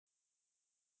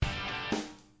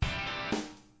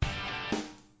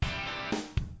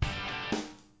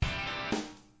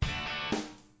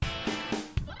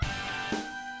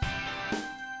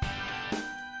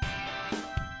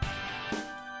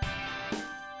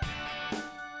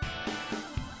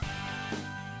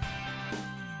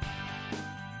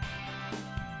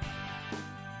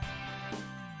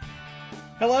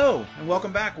Hello, and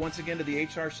welcome back once again to the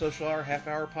HR Social Hour Half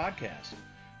Hour Podcast.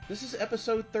 This is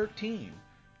episode 13.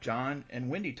 John and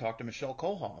Wendy talk to Michelle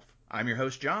Kohlhof. I'm your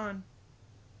host, John.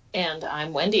 And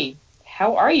I'm Wendy.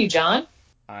 How are you, John?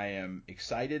 I am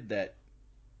excited that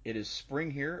it is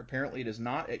spring here. Apparently it is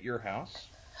not at your house.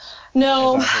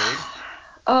 No. As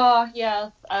I heard.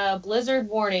 Yeah. Blizzard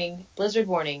warning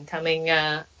coming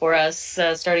for us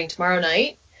starting tomorrow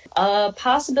night.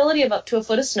 Possibility of up to a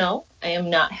foot of snow. I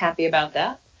am not happy about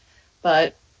that,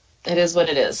 but it is what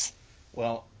it is.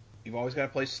 Well, you've always got a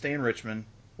place to stay in Richmond,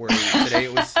 where today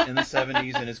it was in the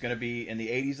 70s and it's going to be in the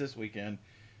 80s this weekend.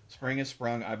 Spring has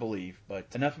sprung, I believe. But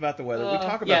enough about the weather. We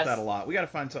talk about that a lot. We got to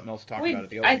find something else to talk about at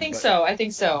the opening. I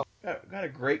think so. Got a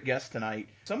great guest tonight.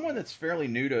 Someone that's fairly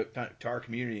new to our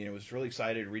community, and was really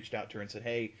excited, reached out to her and said,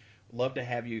 hey, love to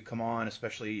have you come on,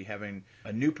 especially having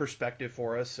a new perspective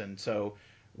for us. And so,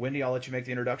 Wendy, I'll let you make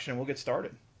the introduction and we'll get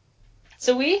started.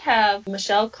 So we have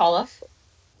Michelle Kohlhof.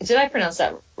 Did I pronounce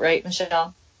that right,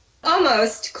 Michelle?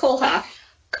 Almost. Kohlhof.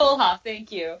 Kohlhof,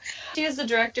 thank you. She is the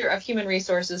Director of Human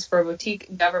Resources for a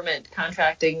boutique government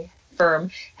contracting firm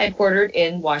headquartered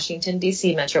in Washington,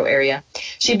 D.C. metro area.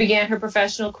 She began her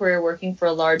professional career working for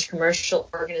a large commercial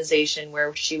organization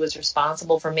where she was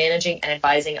responsible for managing and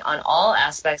advising on all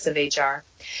aspects of HR.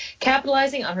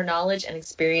 Capitalizing on her knowledge and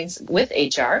experience with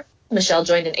HR, Michelle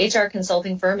joined an HR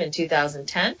consulting firm in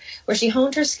 2010, where she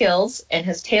honed her skills and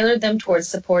has tailored them towards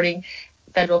supporting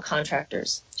federal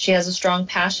contractors. She has a strong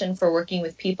passion for working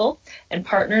with people and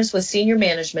partners with senior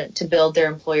management to build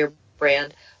their employer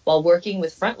brand while working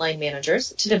with frontline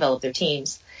managers to develop their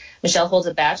teams. Michelle holds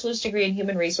a bachelor's degree in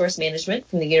human resource management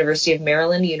from the University of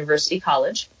Maryland University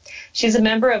College. She's a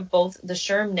member of both the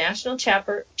SHRM National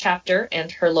Chapter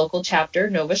and her local chapter,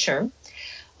 Nova SHRM.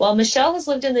 While Michelle has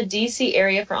lived in the D.C.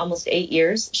 area for almost 8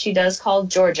 years, she does call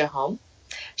Georgia home.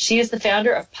 She is the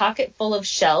founder of Pocket Full of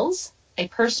Shells, a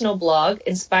personal blog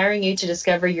inspiring you to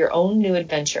discover your own new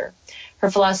adventure. Her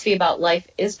philosophy about life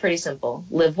is pretty simple.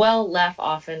 Live well, laugh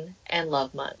often, and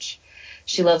love much.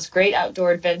 She loves great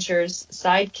outdoor adventures,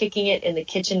 sidekicking it in the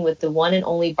kitchen with the one and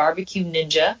only barbecue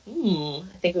ninja.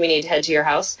 I think we need to head to your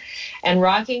house. And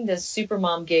rocking this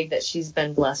supermom gig that she's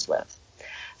been blessed with.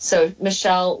 So,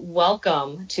 Michelle,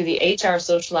 welcome to the HR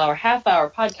Social Hour Half Hour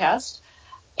Podcast.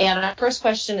 And our first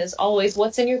question is always,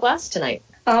 what's in your glass tonight?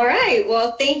 All right.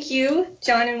 Well, thank you,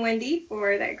 John and Wendy,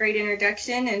 for that great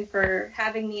introduction and for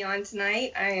having me on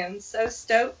tonight. I am so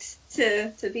stoked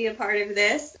to be a part of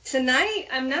this. Tonight,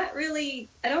 I don't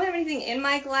have anything in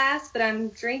my glass, but I'm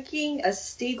drinking a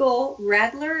Stiegl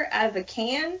Radler out of a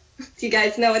can. Do you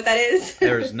guys know what that is?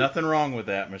 There's nothing wrong with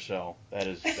that, Michelle. That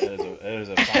is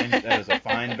a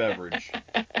fine beverage.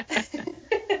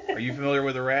 Are you familiar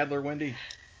with a Radler, Wendy?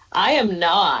 I am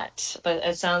not, but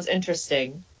it sounds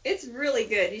interesting. It's really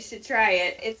good. You should try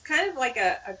it. It's kind of like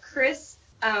a crisp,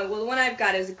 the one I've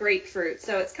got is grapefruit.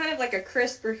 So it's kind of like a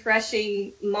crisp,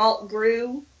 refreshing malt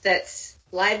brew that's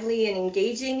lively and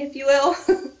engaging, if you will.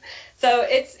 So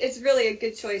it's really a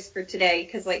good choice for today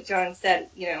because, like John said,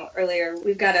 earlier,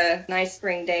 we've got a nice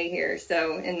spring day here,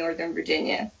 so in Northern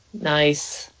Virginia.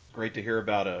 Nice. Great to hear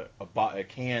about a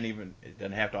can. Even it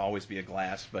doesn't have to always be a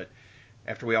glass, but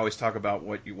after we always talk about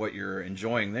what you're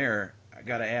enjoying there, I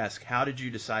got to ask, how did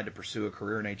you decide to pursue a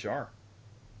career in HR?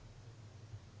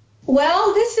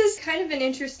 Well, this is kind of an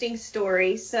interesting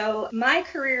story. So my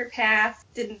career path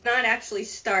did not actually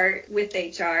start with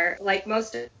HR. Like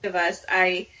most of us,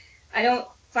 I don't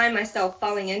find myself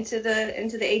falling into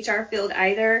the HR field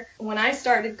either. When I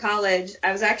started college,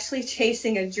 I was actually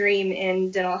chasing a dream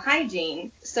in dental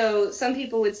hygiene. So some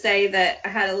people would say that I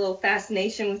had a little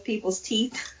fascination with people's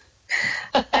teeth.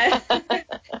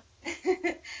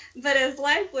 But as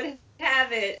life would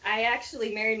have it, I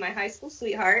actually married my high school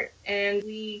sweetheart, and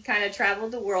we kind of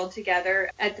traveled the world together.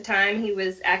 At the time, he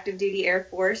was active duty Air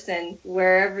Force, and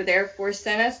wherever the Air Force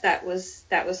sent us, that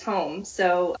was home.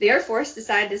 So the Air Force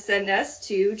decided to send us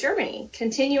to Germany.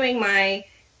 Continuing my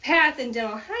path in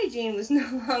dental hygiene was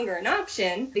no longer an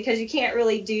option because you can't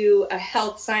really do a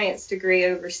health science degree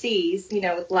overseas,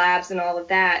 with labs and all of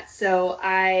that. So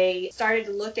I started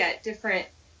to look at different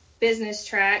business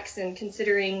tracks and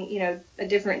considering, a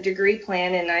different degree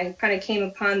plan. And I kind of came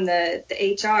upon the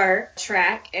HR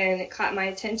track and it caught my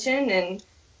attention. And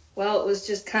well, it was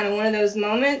just kind of one of those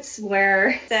moments where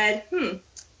I said,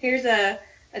 here's a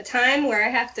time where I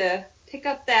have to pick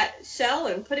up that shell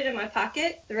and put it in my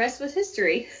pocket. The rest was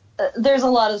history. There's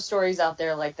a lot of stories out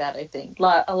there like that, I think.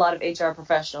 A lot of HR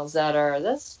professionals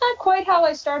that's not quite how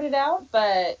I started out,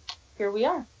 but here we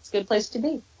are. It's a good place to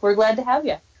be. We're glad to have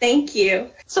you. Thank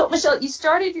you. So, Michelle, you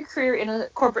started your career in a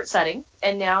corporate setting,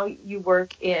 and now you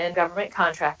work in government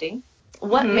contracting.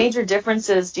 What major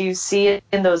differences do you see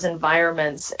in those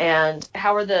environments, and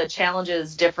how are the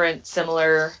challenges different,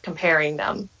 similar, comparing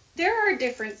them? There are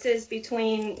differences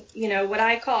between, what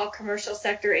I call commercial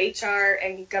sector HR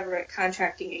and government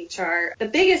contracting HR. The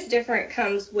biggest difference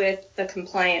comes with the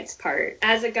compliance part.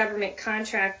 As a government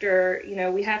contractor,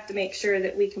 we have to make sure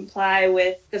that we comply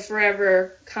with the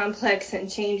forever complex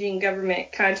and changing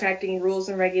government contracting rules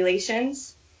and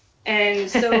regulations. And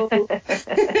so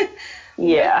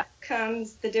yeah.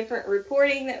 comes the different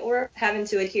reporting that we're having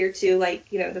to adhere to, like,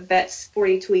 the VETS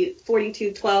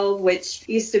 4212, which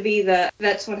used to be the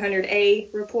VETS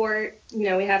 100A report. We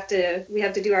have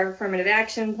to do our affirmative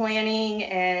action planning,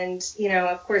 and,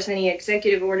 of course, any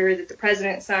executive order that the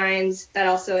president signs, that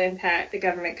also impact the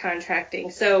government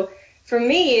contracting. So for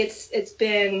me, it's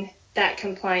been that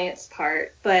compliance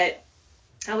part. But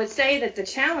I would say that the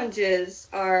challenges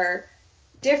are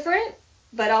different,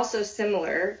 but also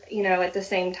similar, at the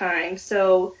same time.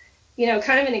 So,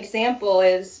 kind of an example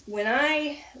is when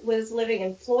I was living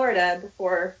in Florida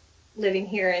before living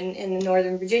here in the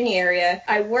Northern Virginia area,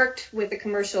 I worked with a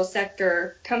commercial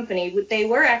sector company. They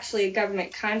were actually a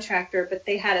government contractor, but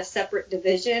they had a separate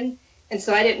division. And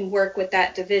so I didn't work with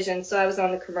that division. So I was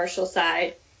on the commercial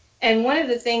side. And one of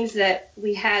the things that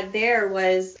we had there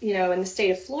was, in the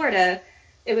state of Florida,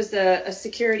 it was a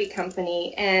security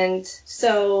company. And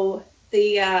so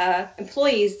the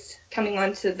employees coming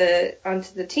onto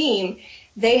the team,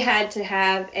 they had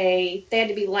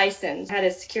to be licensed, had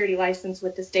a security license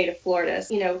with the state of Florida.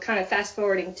 Kind of fast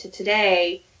forwarding to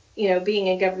today, being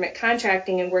in government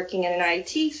contracting and working in an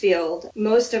IT field,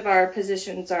 most of our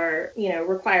positions are,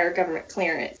 require government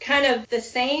clearance. Kind of the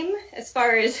same as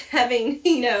far as having,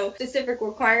 specific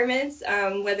requirements,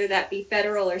 whether that be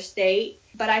federal or state.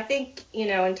 But I think,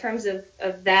 in terms of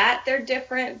that, they're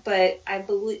different. But I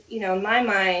believe, in my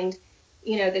mind,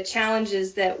 the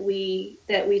challenges that we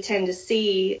tend to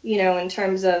see, in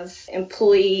terms of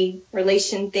employee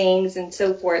relation things and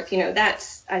so forth,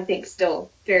 that's, I think, still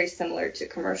very similar to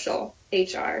commercial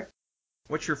HR.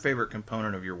 What's your favorite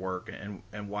component of your work,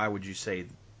 and why would you say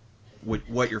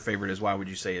what your favorite is? Why would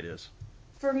you say it is?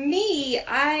 For me,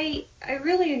 I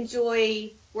really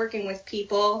enjoy working with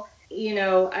people.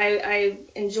 I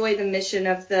enjoy the mission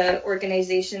of the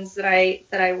organizations that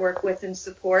I work with and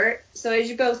support. So as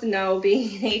you both know,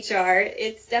 being in HR,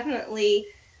 it's definitely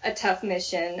a tough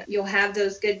mission. You'll have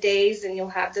those good days and you'll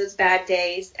have those bad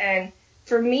days. And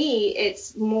for me,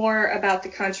 it's more about the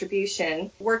contribution,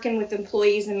 working with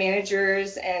employees and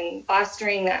managers and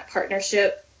fostering that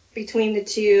partnership between the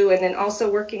two, and then also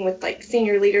working with like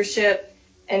senior leadership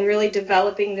and really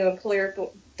developing the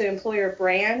employer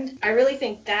brand. I really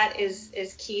think that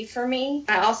is key for me.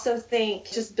 I also think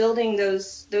just building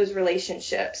those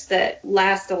relationships that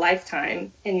last a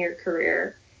lifetime in your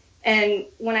career. And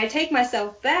when I take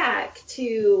myself back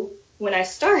to when I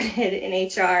started in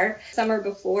HR, summer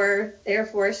before the Air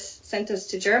Force sent us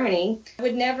to Germany, I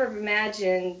would never have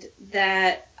imagined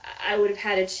that I would have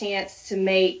had a chance to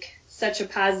make such a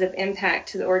positive impact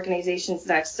to the organizations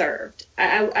that I've served.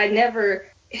 I never.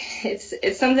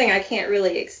 It's something I can't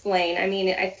really explain. I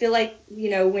mean, I feel like,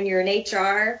 when you're in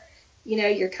HR,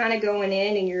 you're kind of going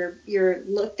in and you're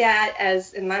looked at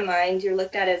as, in my mind, you're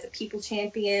looked at as a people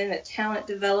champion, a talent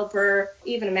developer,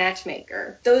 even a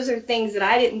matchmaker. Those are things that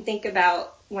I didn't think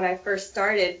about when I first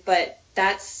started, but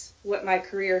that's what my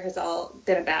career has all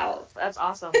been about. That's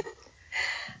awesome.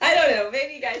 I don't know.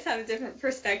 Maybe you guys have a different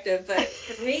perspective, but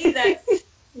for me, that's,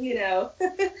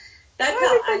 that's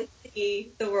how I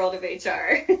see the world of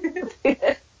HR.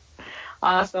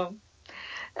 Awesome.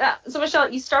 So, Michelle,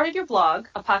 you started your blog,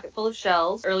 A Pocket Full of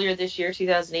Shells, earlier this year,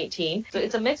 2018. So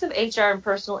it's a mix of HR and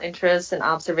personal interests and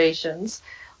observations.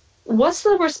 What's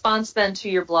the response been to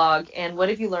your blog, and what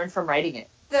have you learned from writing it?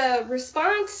 The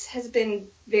response has been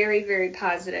very, very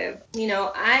positive.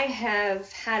 I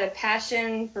have had a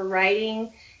passion for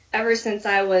writing ever since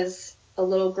I was a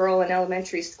little girl in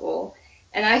elementary school.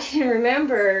 And I can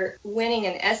remember winning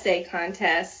an essay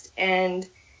contest and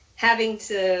having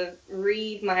to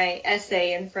read my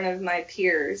essay in front of my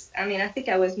peers. I mean, I think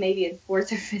I was maybe in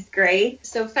 4th or 5th grade.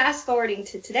 So fast forwarding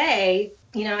to today,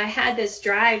 I had this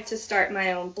drive to start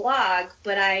my own blog,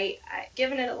 but I've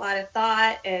given it a lot of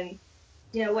thought. And,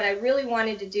 what I really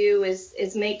wanted to do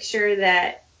is make sure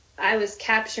that I was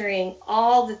capturing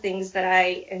all the things that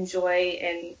I enjoy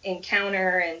and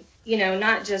encounter, and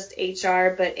not just HR,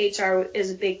 but HR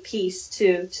is a big piece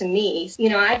to me.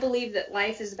 I believe that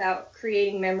life is about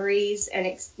creating memories and,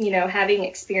 having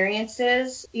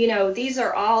experiences. These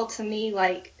are all to me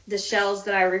like the shells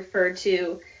that I refer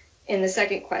to in the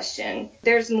second question.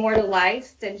 There's more to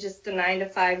life than just the 9 to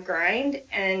 5 grind.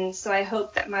 And so I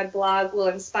hope that my blog will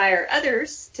inspire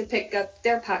others to pick up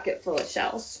their pocket full of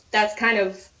shells. That's kind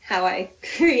of how I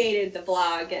created the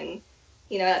blog. And,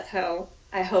 that's how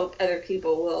I hope other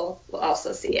people will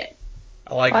also see it.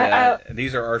 I like that.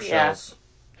 These are our shells.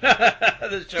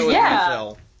 The show is my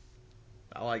shell.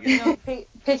 I like it.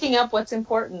 Picking up what's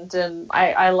important, and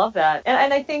I love that.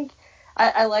 And I think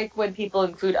I like when people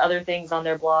include other things on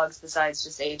their blogs besides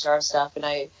just HR stuff.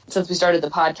 And since we started the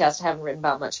podcast, I haven't written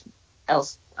about much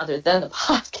else other than the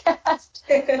podcast.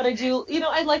 But I do,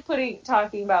 I like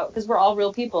talking about, because we're all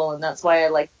real people, and that's why I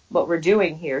like what we're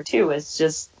doing here too. Is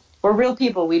just we're real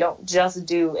people. We don't just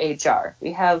do HR.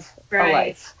 We have a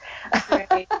life.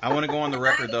 Right. I want to go on the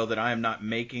record, though, that I am not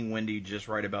making Wendy just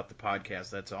write about the podcast.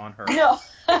 That's on her. No.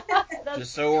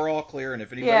 Just so we're all clear, and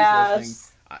if anybody's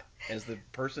listening, as the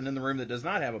person in the room that does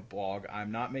not have a blog,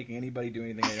 I'm not making anybody do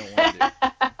anything they don't want to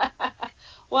do.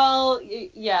 Well,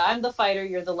 yeah, I'm the fighter,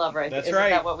 you're the lover. That's Isn't right.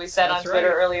 that what we said That's on Twitter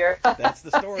right. earlier? That's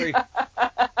the story.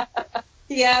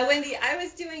 Yeah, Wendy, I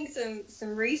was doing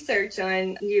some research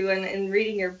on you and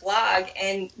reading your blog,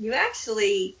 and you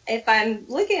actually, if I'm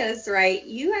looking at this right,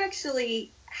 you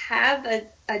actually have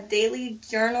a daily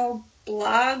journal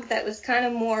blog that was kind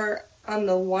of more on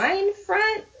the wine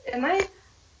front. Am I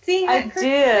seeing that correctly?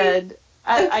 Did. Okay.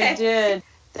 I did.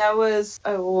 That was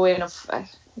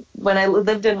when I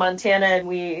lived in Montana,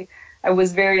 and I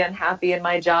was very unhappy in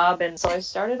my job, and so I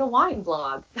started a wine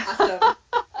blog. Awesome.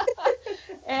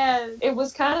 And it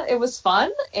was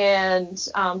fun, and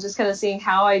just kind of seeing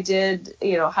how I did,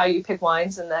 how you pick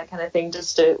wines and that kind of thing.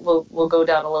 We'll go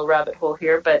down a little rabbit hole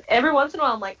here, but every once in a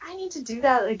while I'm like, I need to do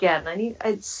that again.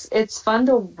 It's fun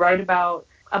to write about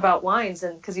wines,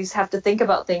 and because you have to think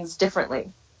about things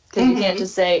differently, because you can't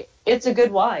just say it's a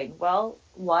good wine. Well,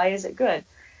 why is it good?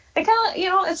 It kind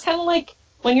of, it's kind of like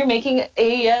when you're making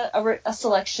a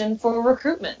selection for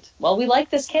recruitment. Well, we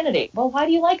like this candidate. Well, why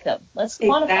do you like them? Let's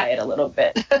quantify it a little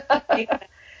bit.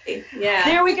 Yeah.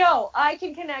 There we go. I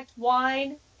can connect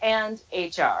wine and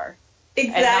HR.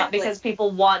 Exactly. And not because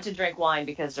people want to drink wine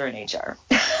because they're in HR.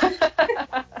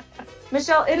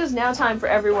 Michelle, it is now time for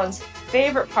everyone's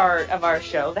favorite part of our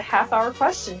show, the half-hour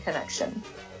question connection.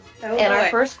 Oh, and boy. our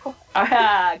first,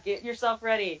 get yourself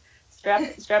ready.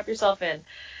 Strap yourself in.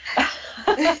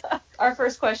 Our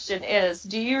first question is,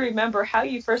 do you remember how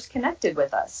you first connected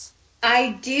with us?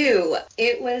 I do.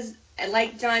 It was,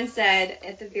 like John said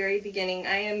at the very beginning,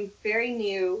 I am very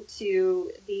new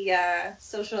to the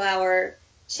Social Hour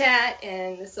chat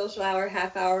and the Social Hour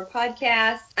half-hour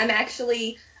podcast. I'm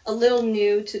actually a little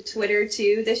new to Twitter,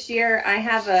 too, this year. I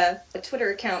have a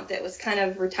Twitter account that was kind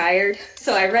of retired,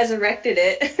 so I resurrected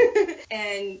it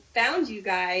and found you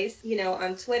guys,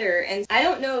 on Twitter. And I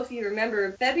don't know if you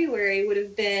remember, February would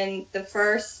have been the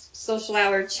first Social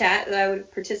Hour chat that I would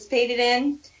have participated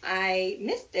in. I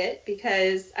missed it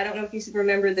because I don't know if you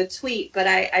remember the tweet, but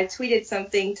I tweeted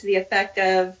something to the effect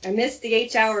of, I missed the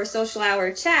H-Hour Social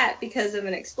Hour chat because of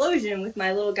an explosion with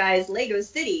my little guy's Lego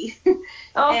City.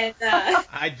 Oh. And,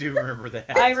 I do remember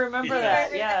that. I remember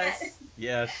that, yes.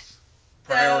 Yes.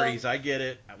 Priorities, I get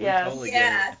it. We totally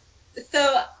get it.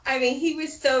 So, he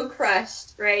was so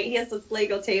crushed, right? He has this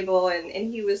Lego table, and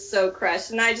he was so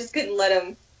crushed, and I just couldn't let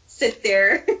him sit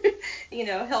there,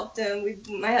 helped him.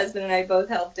 My husband and I both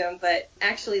helped him, but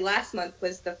actually last month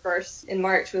in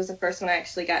March was the first one I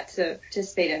actually got to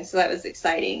participate in, so that was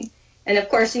exciting. And of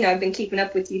course, I've been keeping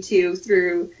up with you too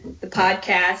through the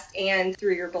podcast and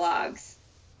through your blogs,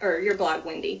 or your blog,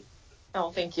 Wendy.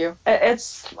 Oh, thank you.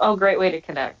 It's a great way to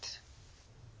connect.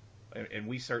 And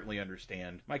we certainly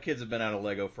understand. My kids have been out of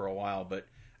Lego for a while, but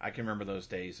I can remember those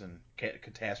days and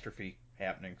catastrophe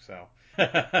happening. So,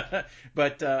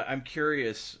 but I'm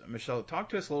curious, Michelle, talk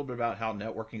to us a little bit about how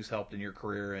networking's helped in your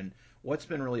career and what's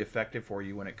been really effective for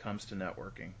you when it comes to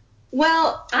networking.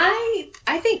 Well, I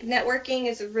think networking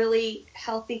is a really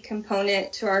healthy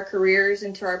component to our careers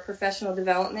and to our professional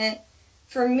development.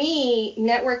 For me,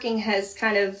 networking has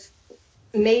kind of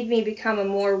made me become a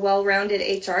more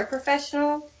well-rounded HR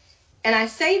professional. And I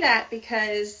say that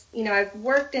because, I've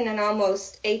worked in an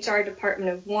almost HR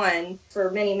department of one for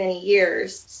many, many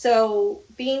years. So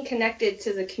being connected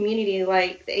to the community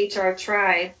like the HR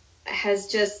tribe has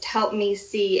just helped me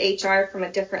see HR from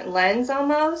a different lens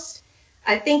almost.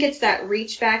 I think it's that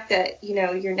reach back that,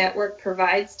 your network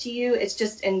provides to you. It's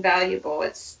just invaluable.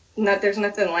 There's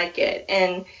nothing like it.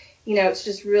 And, it's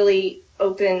just really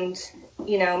opened,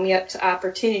 me up to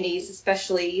opportunities,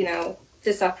 especially,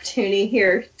 this opportunity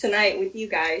here tonight with you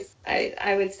guys.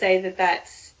 I would say that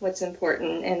that's what's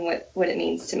important and what it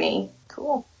means to me.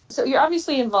 Cool. So you're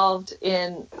obviously involved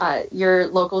in your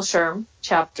local SHRM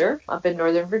chapter up in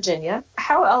Northern Virginia.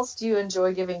 How else do you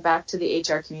enjoy giving back to the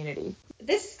HR community?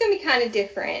 This is going to be kind of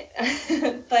different,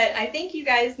 but I think you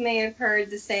guys may have heard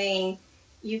the saying,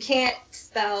 you can't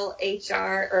spell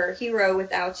HR or hero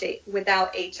without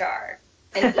HR.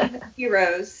 And even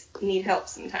heroes need help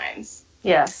sometimes.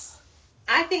 Yes.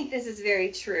 I think this is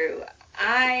very true.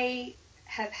 I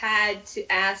have had to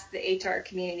ask the HR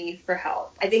community for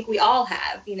help. I think we all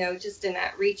have, just in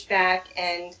that reach back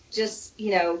and just,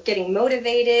 getting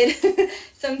motivated.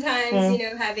 Sometimes,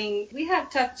 we have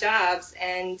tough jobs.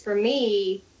 And for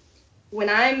me, when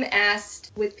I'm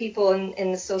asked with people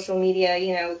in the social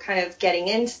media, kind of getting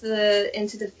into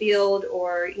the field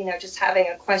or, just having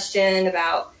a question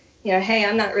about, hey,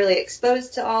 I'm not really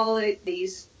exposed to all of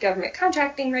these government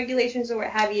contracting regulations or what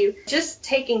have you, just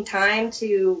taking time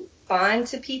to respond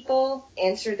to people,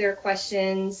 answer their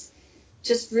questions,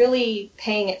 just really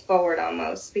paying it forward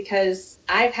almost, because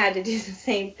I've had to do the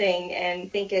same thing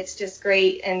and think it's just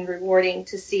great and rewarding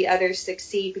to see others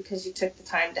succeed because you took the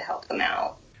time to help them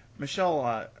out.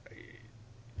 Michelle,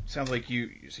 sounds like you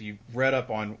read up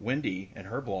on Wendy and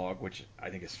her blog, which I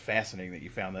think is fascinating that you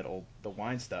found the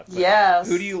wine stuff. But yes.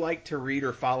 Who do you like to read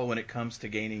or follow when it comes to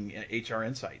gaining HR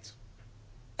insights?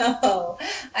 Oh,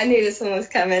 I knew this one was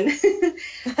coming.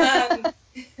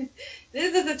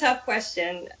 This is a tough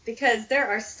question because there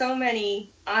are so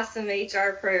many awesome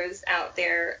HR pros out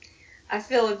there. I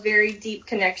feel a very deep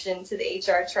connection to the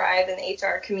HR tribe and the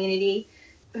HR community.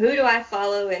 Who do I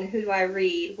follow and who do I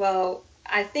read? Well,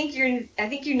 I think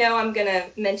I'm going to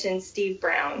mention Steve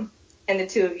Brown and the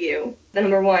two of you. The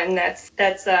number one, that's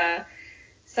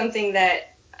something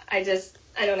that I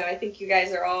don't know. I think you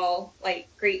guys are all like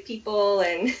great people,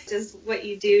 and just what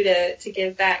you do to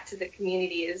give back to the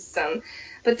community is some.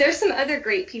 But there's some other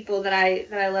great people that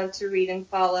I love to read and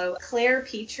follow. Claire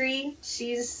Petrie,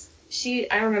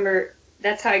 I remember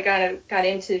that's how I got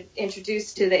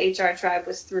introduced to the HR tribe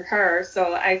was through her.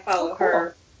 So I follow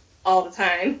her all the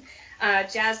time.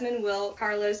 Jasmine Wilt,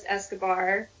 Carlos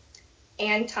Escobar,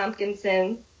 Ann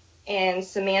Tompkinson, and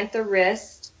Samantha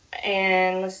Rist,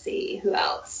 and let's see who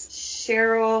else.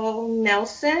 Cheryl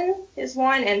Nelson is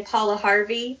one, and Paula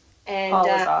Harvey, and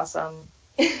Paula's awesome.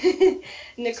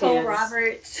 Nicole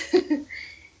Roberts,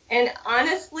 and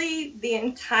honestly, the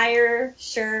entire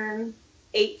SHRM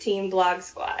 18 blog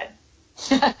squad.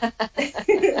 Michelle,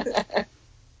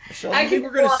 I think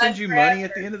we're going to send you money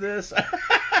at the end of this. I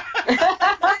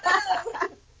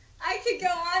could go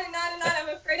on and on and on. I'm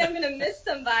afraid I'm going to miss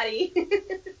somebody.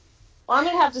 Well, I'm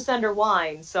going to have to send her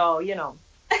wine, so,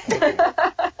 Okay.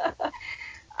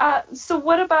 So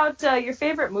what about your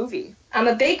favorite movie? I'm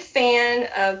a big fan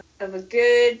of a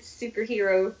good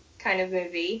superhero kind of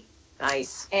movie.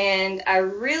 Nice. And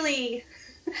I'm going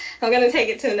to take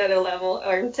it to another level,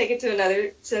 or take it to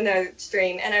another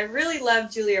stream. And I really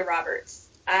love Julia Roberts.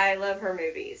 I love her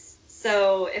movies.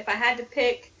 So if I had to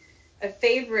pick a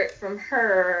favorite from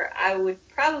her, I would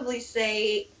probably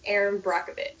say Erin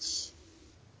Brockovich.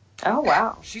 Oh,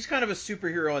 wow. She's kind of a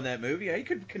superhero in that movie. I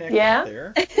could connect that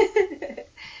there.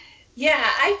 Yeah,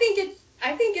 I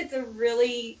think it's a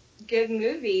really good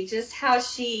movie. Just how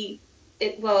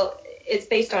it's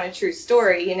based on a true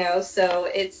story, so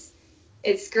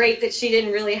it's great that she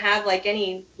didn't really have like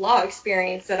any law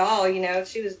experience at all.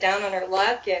 She was down on her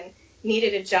luck and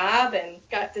needed a job and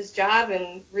got this job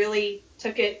and really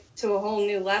took it to a whole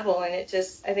new level. And I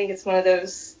think it's one of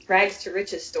those rags to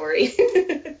riches stories.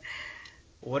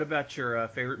 What about your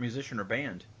favorite musician or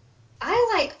band?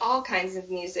 I like all kinds of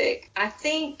music. I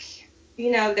think,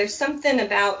 there's something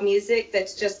about music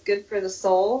that's just good for the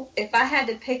soul. If I had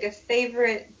to pick a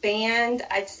favorite band,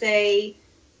 I'd say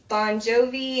Bon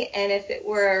Jovi, and if it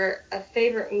were a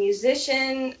favorite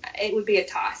musician, it would be a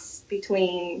toss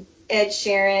between Ed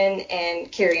Sheeran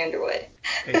and Carrie Underwood.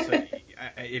 Okay, so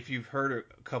if you've heard a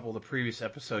couple of the previous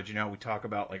episodes, we talk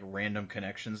about like random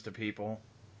connections to people.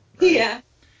 Right? Yeah.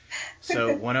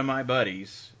 So one of my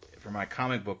buddies, from my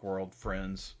comic book world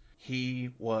friends,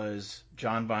 he was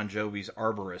John Bon Jovi's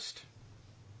arborist.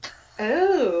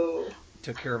 Oh.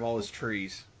 Took care of all his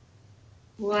trees.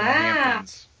 Wow. In the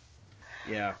Hamptons.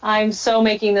 Yeah. I'm so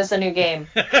making this a new game.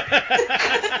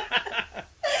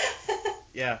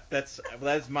 Yeah, that's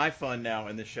my fun now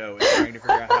in the show, is trying to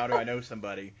figure out how do I know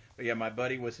somebody. But yeah, my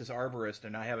buddy was his arborist,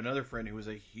 and I have another friend who was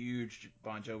a huge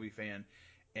Bon Jovi fan,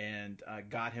 and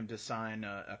got him to sign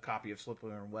a copy of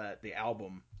Slippery and Wet, the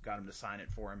album, got him to sign it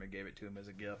for him and gave it to him as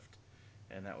a gift.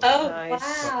 And that was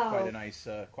nice. quite a nice,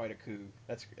 quite a coup.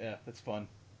 That's fun.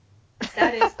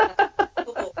 That is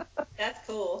cool. That's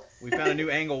cool. We found a new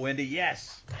angle, Wendy.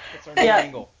 Yes, that's our new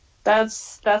angle.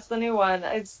 That's the new one.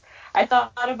 I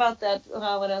thought about that when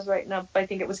I was writing up. I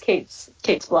think it was Kate's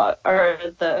blog, or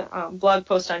the blog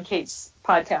post on Kate's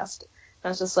podcast. I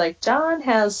was just like, John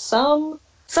has some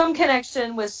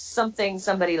connection with something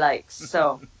somebody likes.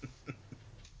 So,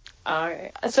 all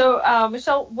right. So,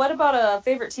 Michelle, what about a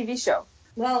favorite TV show?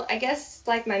 Well, I guess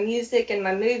like my music and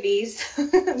my movies,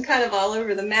 I'm kind of all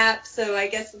over the map. So I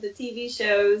guess with the TV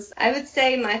shows, I would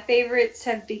say my favorites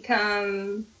have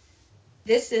become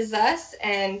This Is Us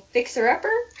and Fixer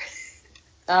Upper.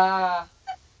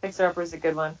 Fixer Upper is a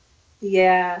good one.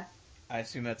 Yeah. I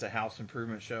assume that's a house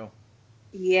improvement show.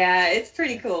 Yeah, it's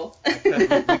pretty cool. We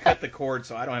cut the cord,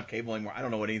 so I don't have cable anymore. I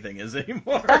don't know what anything is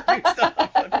anymore.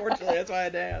 Unfortunately, that's why I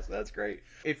had to ask. That's great.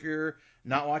 If you're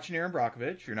not watching Aaron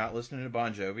Brockovich, you're not listening to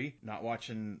Bon Jovi, not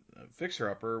watching Fixer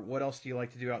Upper, what else do you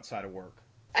like to do outside of work?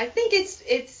 I think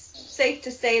it's safe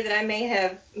to say that I may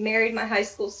have married my high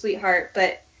school sweetheart,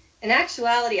 but in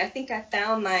actuality, I think I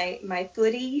found my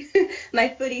footy, my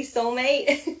footy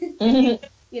soulmate.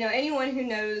 Anyone who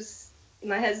knows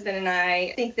my husband and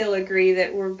I think they'll agree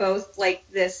that we're both like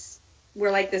this. We're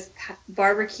like this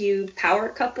barbecue power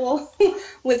couple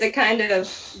with a kind of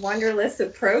wanderlust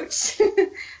approach.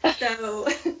 So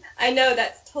I know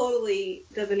that totally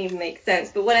doesn't even make sense.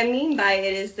 But what I mean by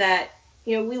it is that,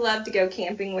 we love to go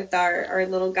camping with our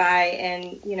little guy.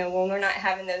 And, when we're not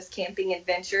having those camping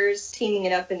adventures, teaming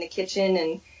it up in the kitchen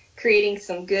and creating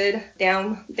some good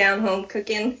down home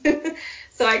cooking.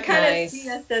 So I kind of see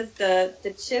us as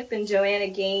the Chip and Joanna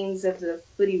Gaines of the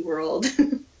footy world.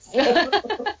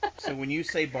 So when you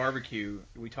say barbecue,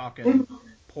 are we talking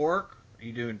pork? Are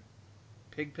you doing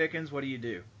pig pickings? What do you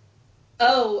do?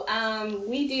 Oh,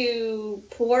 we do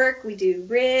pork, we do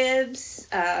ribs,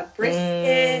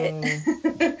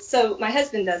 brisket. So my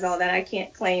husband does all that. I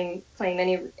can't claim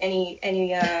anything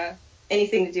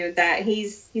to do with that.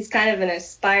 He's kind of an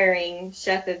aspiring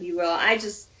chef, if you will. I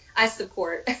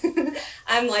support.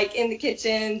 I'm like in the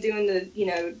kitchen doing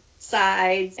the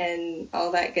sides and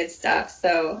all that good stuff.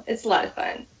 So it's a lot of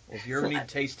fun. Well, if you ever need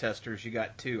taste testers, you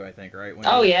got two, I think, right?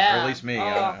 Oh yeah. Or at least me.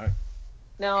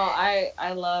 No,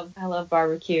 I love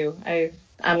barbecue. I'm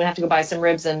gonna have to go buy some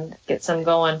ribs and get some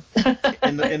going.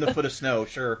 in the foot of snow,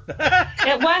 sure.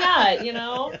 Yeah, why not?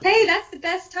 Hey, that's the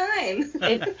best time.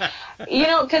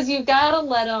 Because you gotta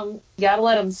let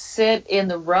them sit in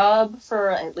the rub for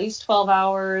at least 12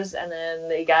 hours, and then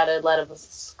they gotta let them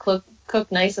cook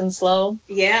nice and slow.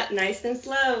 Yeah, nice and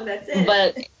slow. That's it.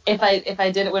 But if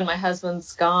I did it when my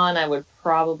husband's gone, I would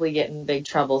probably get in big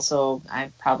trouble. So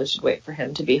I probably should wait for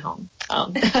him to be home.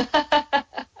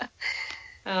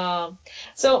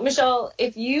 So Michelle,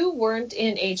 if you weren't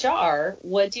in HR,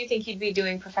 what do you think you'd be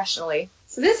doing professionally?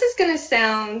 So this is going to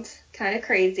sound kind of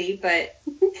crazy, but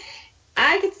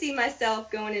I could see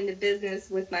myself going into business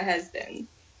with my husband.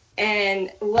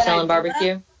 And selling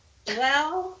barbecue?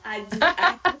 Well, I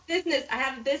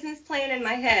have a business plan in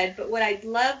my head, but what I'd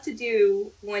love to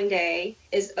do one day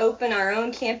is open our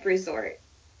own camp resort.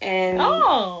 And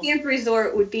camp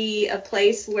resort would be a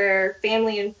place where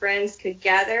family and friends could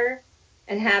gather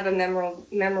and have a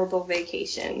memorable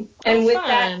vacation. And with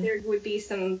that, there would be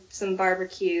some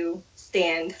barbecue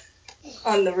stand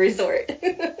on the resort.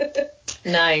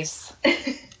 Nice.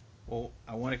 Well,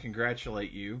 I want to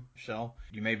congratulate you, Michelle.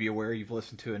 You may be aware you've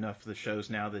listened to enough of the shows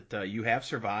now that you have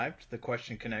survived the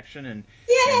question connection and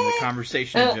the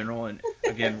conversation in general. And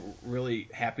again, really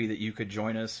happy that you could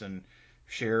join us and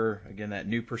share, again, that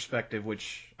new perspective,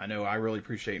 which I know I really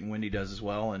appreciate and Wendy does as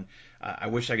well. And I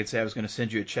wish I could say I was going to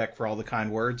send you a check for all the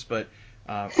kind words, but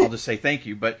I'll just say thank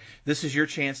you. But this is your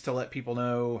chance to let people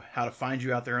know how to find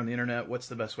you out there on the internet. What's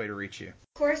the best way to reach you?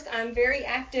 Of course, I'm very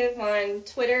active on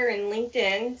Twitter and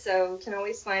LinkedIn, so you can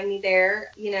always find me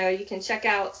there. You can check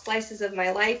out slices of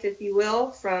my life, if you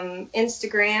will, from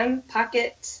Instagram,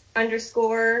 pocket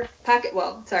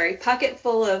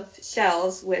full of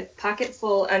shells with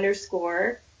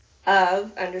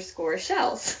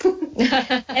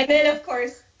pocketful_of_shells. And then, of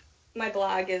course, my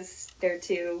blog is there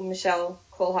too,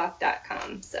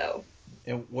 michellekohlhof.com. So.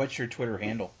 And what's your Twitter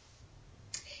handle?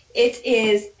 It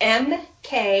is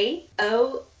MKOHLHR.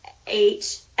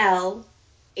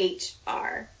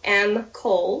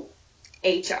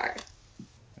 MKohlHR.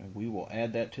 And we will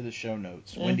add that to the show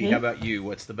notes. Wendy, how about you?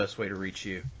 What's the best way to reach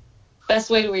you? Best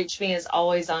way to reach me is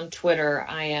always on Twitter.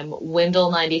 I am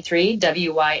Windall93,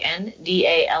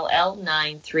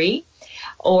 WYNDALL93,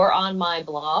 or on my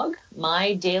blog,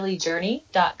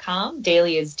 mydailyjourney.com.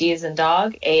 Daily is D as in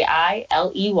dog,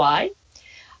 AILEY.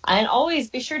 And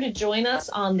always be sure to join us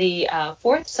on the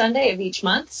fourth Sunday of each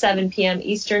month, 7 p.m.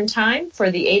 Eastern Time, for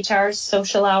the HR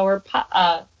Social Hour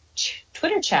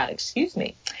Twitter chat, excuse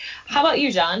me. How about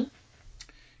you, John?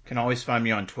 Can always find me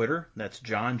on Twitter. That's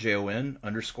John,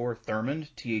 Jon_Thurmond,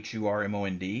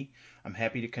 THURMOND. I'm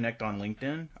happy to connect on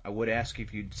LinkedIn. I would ask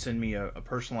if you'd send me a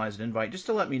personalized invite just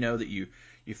to let me know that you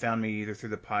found me either through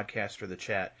the podcast or the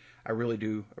chat. I really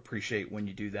do appreciate when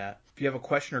you do that. If you have a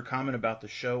question or comment about the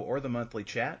show or the monthly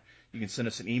chat, you can send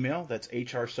us an email. That's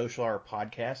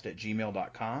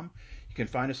hrsocialhourpodcast@gmail.com. You can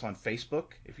find us on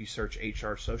Facebook if you search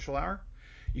HR Social Hour.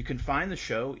 You can find the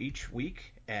show each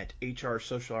week at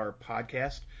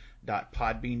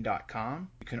hrsocialhourpodcast.podbean.com.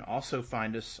 You can also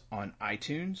find us on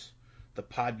iTunes, the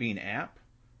Podbean app,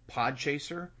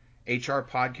 Podchaser, HR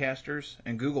Podcasters,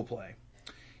 and Google Play.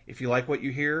 If you like what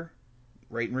you hear,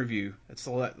 rate and review. That's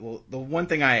the one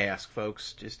thing I ask,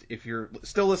 folks. Just if you're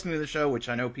still listening to the show, which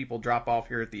I know people drop off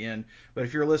here at the end, but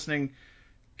if you're listening,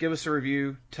 give us a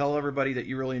review. Tell everybody that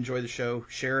you really enjoy the show.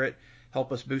 Share it.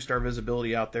 Help us boost our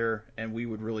visibility out there, and we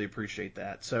would really appreciate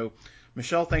that. So,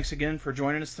 Michelle, thanks again for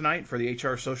joining us tonight for the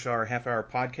HR Social Hour Half Hour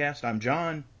Podcast. I'm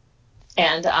John.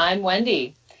 And I'm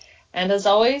Wendy. And as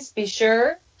always, be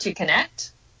sure to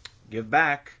connect, give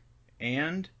back,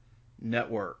 and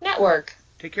network. Network.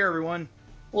 Take care, everyone.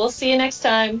 We'll see you next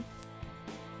time.